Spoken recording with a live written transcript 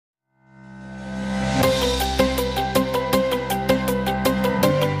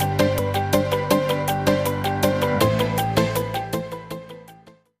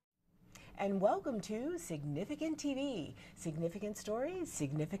to Significant TV, significant stories,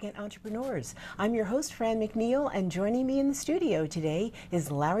 significant entrepreneurs. I'm your host, Fran McNeil, and joining me in the studio today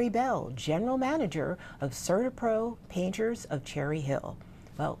is Larry Bell, General Manager of Certapro Painters of Cherry Hill.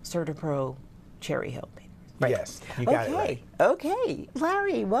 Well, Certapro Cherry Hill. Right. Yes, you got it right. Okay.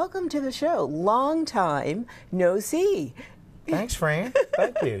 Larry, welcome to the show. Long time no see. Thanks, Fran.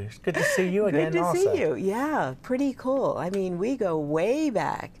 Thank you. It's good to see you again also. Good to see you. Yeah, pretty cool. I mean, we go way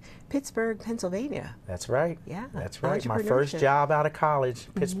back. Pittsburgh, Pennsylvania. That's right. Yeah. That's right. My first job out of college,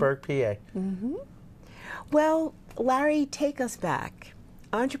 Pittsburgh, PA. Well, Larry, take us back.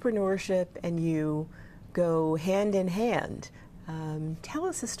 Entrepreneurship and you go hand in hand. Tell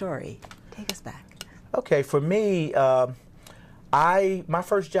us a story. Take us back. Okay, for me, my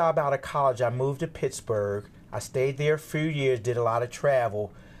first job out of college, I moved to Pittsburgh. I stayed there a few years, did a lot of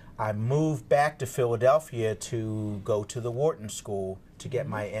travel. I moved back to Philadelphia to go to the Wharton School to get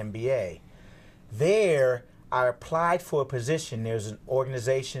my MBA. There, I applied for a position. There's an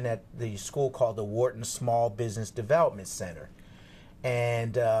organization at the school called the Wharton Small Business Development Center.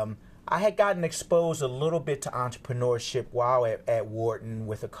 And I had gotten exposed a little bit to entrepreneurship while at Wharton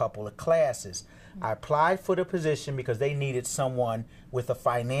with a couple of classes. I applied for the position because they needed someone with a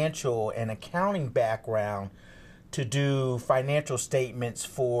financial and accounting background to do financial statements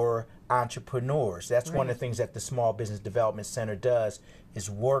for entrepreneurs. That's one of the things that the Small Business Development Center does, is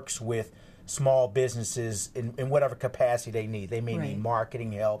works with small businesses in whatever capacity they need. They may need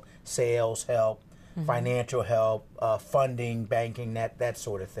marketing help, sales help, financial help, funding, banking, that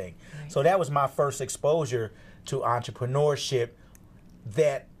sort of thing. So that was my first exposure to entrepreneurship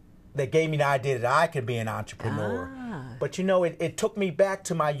that gave me the idea that I could be an entrepreneur. But you know, it took me back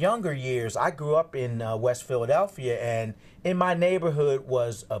to my younger years. I grew up in West Philadelphia, and in my neighborhood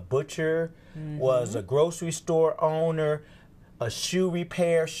was a butcher, was a grocery store owner, a shoe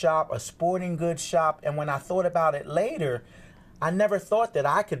repair shop, a sporting goods shop. And when I thought about it later, I never thought that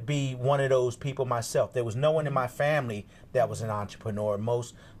I could be one of those people myself. There was no one in my family that was an entrepreneur.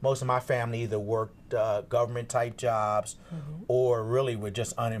 Most of my family either worked government type jobs or really were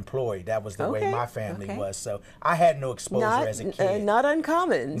just unemployed. That was the way my family was. So I had no exposure as a kid. Not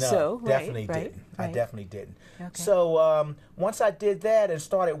uncommon. No, definitely didn't. I definitely didn't. So once I did that and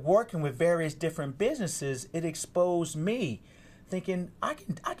started working with various different businesses, it exposed me, thinking I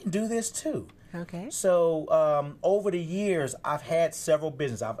can do this too. So over the years, I've had several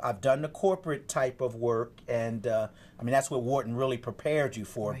businesses. I've done the corporate type of work, and I mean that's what Wharton really prepared you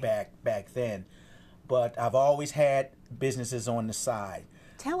for back then. But I've always had businesses on the side.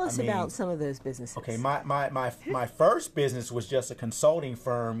 Tell us about some of those businesses. Okay, my first business was just a consulting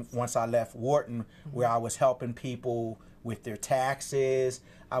firm once I left Wharton, where I was helping people with their taxes.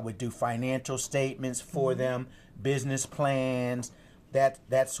 I would do financial statements for them, business plans,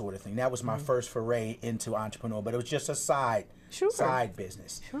 that sort of thing. That was my first foray into entrepreneur, but it was just a side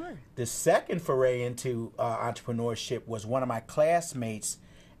business. The second foray into entrepreneurship was one of my classmates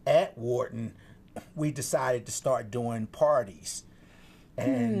at Wharton. We decided to start doing parties.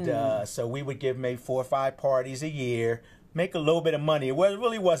 And so we would give maybe 4 or 5 parties a year, make a little bit of money. It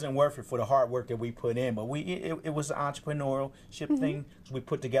really wasn't worth it for the hard work that we put in, but it was an entrepreneurship thing. So we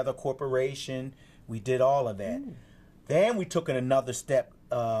put together a corporation. We did all of that. Then we took it another step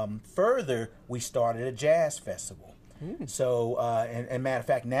further. We started a jazz festival. So, and matter of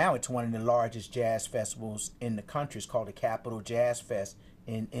fact, now it's one of the largest jazz festivals in the country. It's called the Capitol Jazz Fest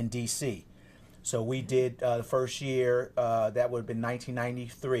in D.C. So we did the first year, that would have been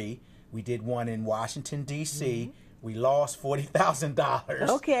 1993. We did one in Washington, D.C. We lost $40,000.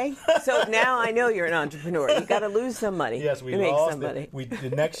 Okay, so now I know you're an entrepreneur. You got to lose some money. Yes, we lost it. The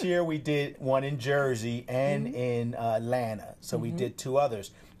next year we did one in Jersey and in Atlanta. So we did 2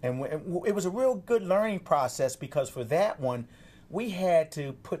 others, and it was a real good learning process because for that one, we had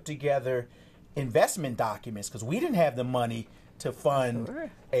to put together investment documents because we didn't have the money to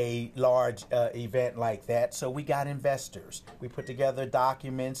fund a large event like that. So we got investors. We put together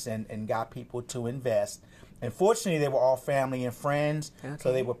documents and got people to invest. And fortunately, they were all family and friends,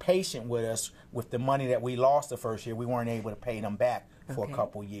 so they were patient with us with the money that we lost the first year. We weren't able to pay them back for a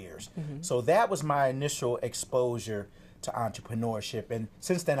couple years. So that was my initial exposure to entrepreneurship. And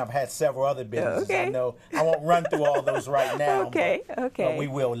since then, I've had several other businesses. I know I won't run through all those right now, but we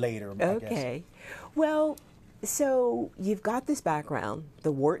will later, I guess. Well, so you've got this background,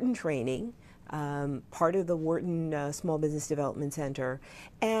 the Wharton training, part of the Wharton Small Business Development Center,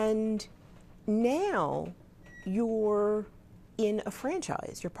 and now you're in a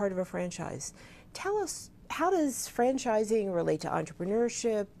franchise. You're part of a franchise. Tell us how does franchising relate to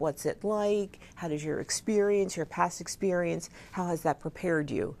entrepreneurship? What's it like? How does your experience, your past experience, how has that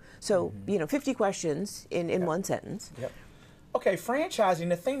prepared you? So, 50 questions in one sentence. Yep. Okay, franchising,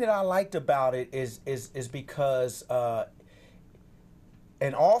 the thing that I liked about it is because,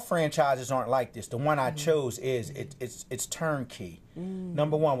 and all franchises aren't like this. The one I chose is it's turnkey.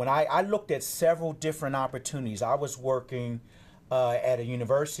 Number one, when I looked at several different opportunities, I was working at a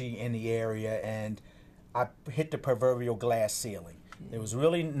university in the area, and I hit the proverbial glass ceiling. There was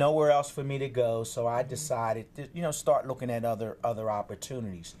really nowhere else for me to go, so I decided to start looking at other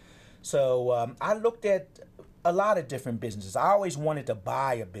opportunities. So I looked at a lot of different businesses. I always wanted to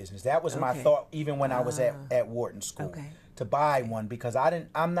buy a business. That was my thought, even when I was at Wharton School, to buy one, because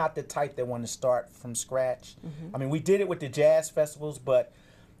I'm not the type that want to start from scratch. I mean, we did it with the jazz festivals, but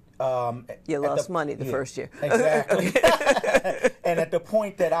you lost money the first year. Exactly. And at the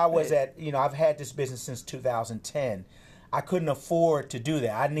point that I was at, I've had this business since 2010. I couldn't afford to do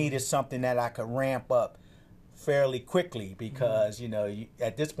that. I needed something that I could ramp up fairly quickly because,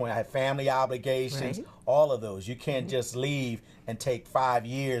 at this point I have family obligations, all of those. You can't just leave and take 5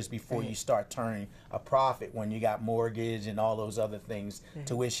 years before you start turning a profit when you got mortgage and all those other things,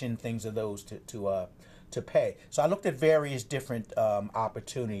 tuition, things of those to pay. So I looked at various different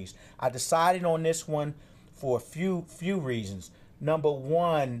opportunities. I decided on this one for a few reasons. Number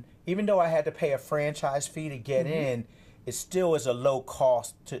one, even though I had to pay a franchise fee to get in, it still is a low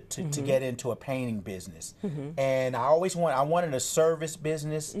cost to get into a painting business. And I wanted a service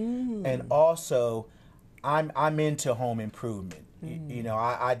business, and also I'm into home improvement.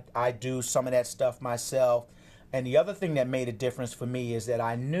 I do some of that stuff myself. And the other thing that made a difference for me is that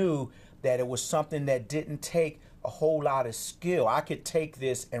I knew that it was something that didn't take a whole lot of skill. I could take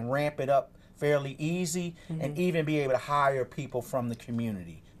this and ramp it up fairly easy and even be able to hire people from the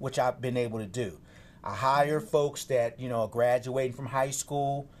community, which I've been able to do. I hire folks that, are graduating from high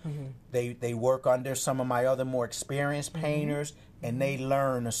school. They work under some of my other more experienced painters, and they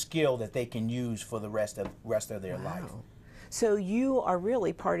learn a skill that they can use for the rest of their life. So you are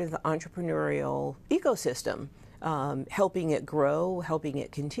really part of the entrepreneurial ecosystem, helping it grow, helping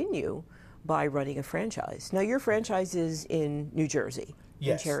it continue by running a franchise. Now, your franchise is in New Jersey.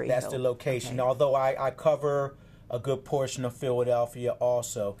 Yes, in Cherry that's Hill. the location. Although I cover a good portion of Philadelphia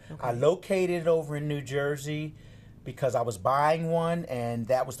also. I located over in New Jersey because I was buying one, and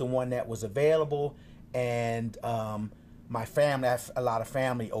that was the one that was available. And my family, I have a lot of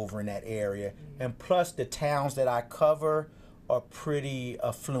family over in that area. And plus the towns that I cover are pretty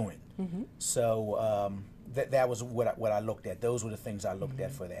affluent. So that was what I looked at. Those were the things I looked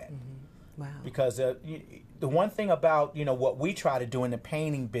at for that. Wow. Because the one thing about, what we try to do in the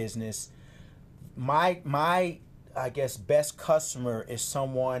painting business, my I guess best customer is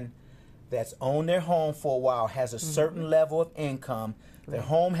someone that's owned their home for a while, has a certain level of income, their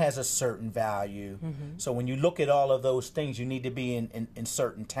home has a certain value. So when you look at all of those things, you need to be in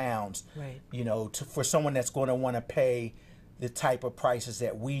certain towns, for someone that's going to want to pay the type of prices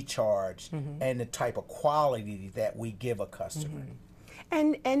that we charge and the type of quality that we give a customer.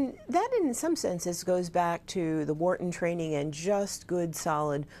 And that in some senses goes back to the Wharton training and just good,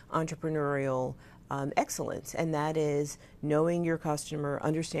 solid entrepreneurial excellence, and that is knowing your customer,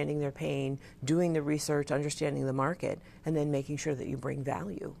 understanding their pain, doing the research, understanding the market, and then making sure that you bring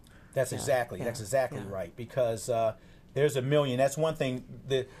value. That's exactly right, because there's a million. That's one thing.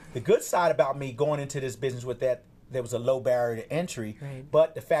 The good side about me going into this business with that, there was a low barrier to entry,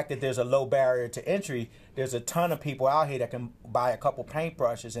 but the fact that there's a low barrier to entry, there's a ton of people out here that can buy a couple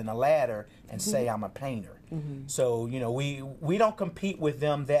paintbrushes and a ladder and say I'm a painter. So we don't compete with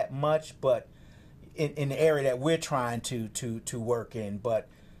them that much, but in the area that we're trying to work in. But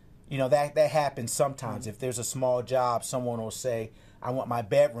that happens sometimes. If there's a small job, someone will say, I want my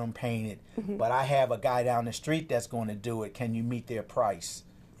bedroom painted, but I have a guy down the street that's going to do it. Can you meet their price?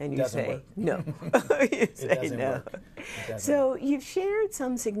 And you say no. You say no. So you've shared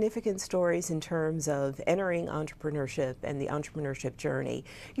some significant stories in terms of entering entrepreneurship and the entrepreneurship journey.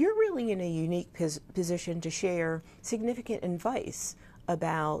 You're really in a unique position to share significant advice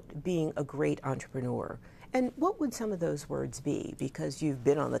about being a great entrepreneur. And what would some of those words be? Because you've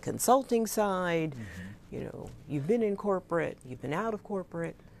been on the consulting side, you've been in corporate, you've been out of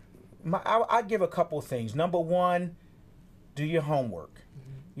corporate. I give a couple of things. Number one, do your homework.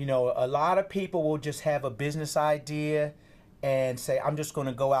 A lot of people will just have a business idea and say, I'm just going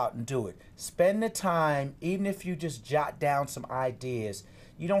to go out and do it. Spend the time, even if you just jot down some ideas.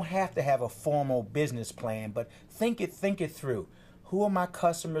 You don't have to have a formal business plan, but think it through. Who are my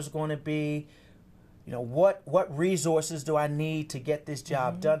customers going to be? You know, what resources do I need to get this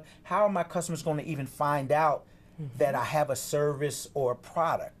job done? How are my customers going to even find out that I have a service or a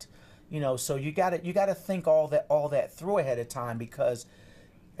product? You know, so you got to think all that through ahead of time, because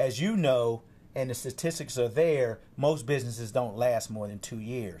as you know, and the statistics are there, most businesses don't last more than 2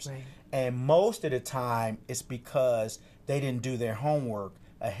 years. Right. And most of the time it's because they didn't do their homework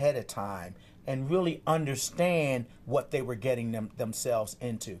ahead of time and really understand what they were getting themselves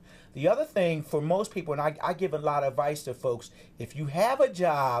into. The other thing for most people, and I give a lot of advice to folks, if you have a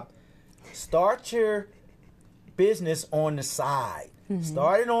job, start your business on the side.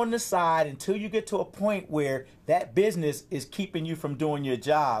 Start it on the side until you get to a point where that business is keeping you from doing your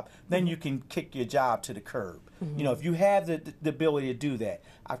job. Then you can kick your job to the curb. You know, if you have the ability to do that.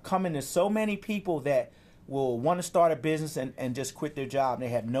 I've come into so many people that will want to start a business and just quit their job, and they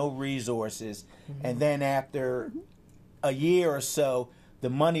have no resources. And then after a year or so, the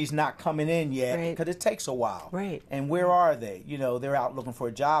money's not coming in yet because it takes a while. Right. And where are they? You know, they're out looking for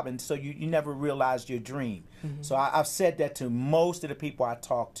a job, and so you never realized your dream. So I've said that to most of the people I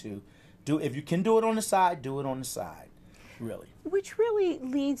talk to. If you can do it on the side, do it on the side, really. Which really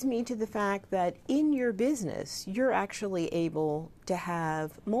leads me to the fact that in your business, you're actually able to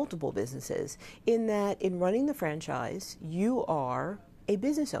have multiple businesses, in that in running the franchise, you are a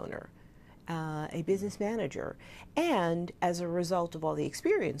business owner. A business manager, and as a result of all the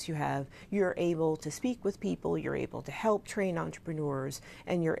experience you have, you're able to speak with people, you're able to help train entrepreneurs,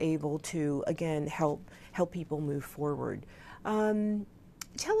 and you're able to, again, help people move forward. Tell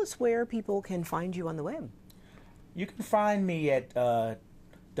us where people can find you on the web. You can find me at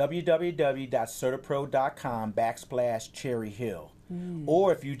www.certapro.com/Cherry Hill.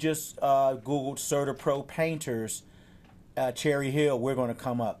 Or if you just Googled Certapro Painters Cherry Hill, we're going to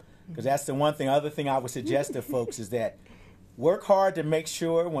come up. Because that's the other thing I would suggest to folks is that work hard to make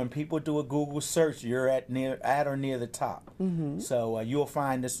sure when people do a Google search, you're at or near the top. So you'll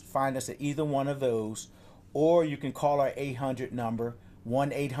find us at either one of those, or you can call our 800 number,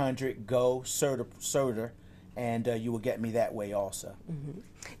 1-800-GO-CERTA, and you will get me that way also.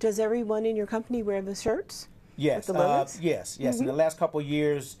 Does everyone in your company wear the shirts? Yes, with the logos? yes. In the last couple of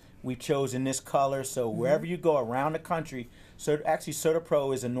years, we've chosen this color, so wherever you go around the country, actually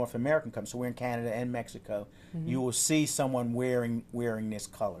Certapro is a North American company, so we're in Canada and Mexico. You will see someone wearing this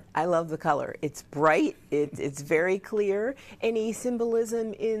color. I love the color. It's bright. It's very clear. Any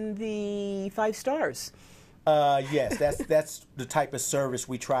symbolism in the 5 stars? Yes, that's the type of service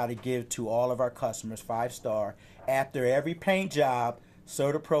we try to give to all of our customers, 5-star. After every paint job,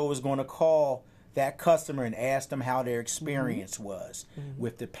 Certapro is going to call that customer and ask them how their experience was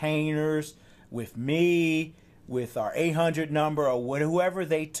with the painters, with me, with our 800 number, or whoever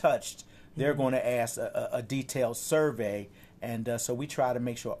they touched. They're going to ask a detailed survey, and so we try to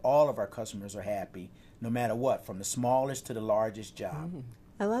make sure all of our customers are happy, no matter what, from the smallest to the largest job.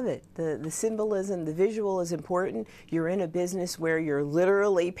 I love it. The symbolism, the visual is important. You're in a business where you're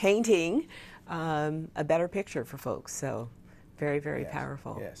literally painting a better picture for folks, so very, very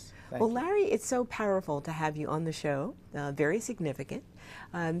powerful. Yes. Well, Larry, it's so powerful to have you on the show. Very significant.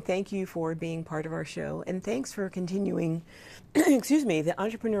 Thank you for being part of our show, and thanks for continuing, excuse me, the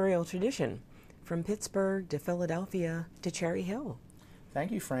entrepreneurial tradition from Pittsburgh to Philadelphia to Cherry Hill.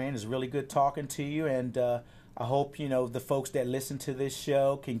 Thank you, Fran. It's really good talking to you, and I hope the folks that listen to this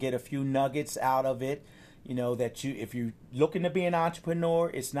show can get a few nuggets out of it. That if you're looking to be an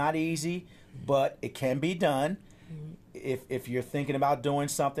entrepreneur, it's not easy, but it can be done. If you're thinking about doing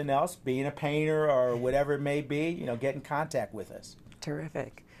something else, being a painter or whatever it may be, get in contact with us.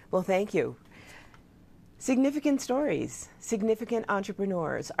 Terrific. Well, thank you. Significant stories, significant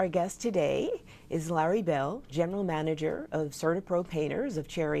entrepreneurs. Our guest today is Larry Bell, General Manager of Certapro Painters of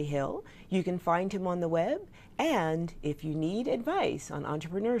Cherry Hill. You can find him on the web, and if you need advice on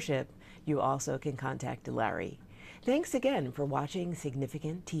entrepreneurship, you also can contact Larry. Thanks again for watching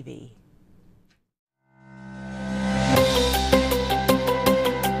Significant TV.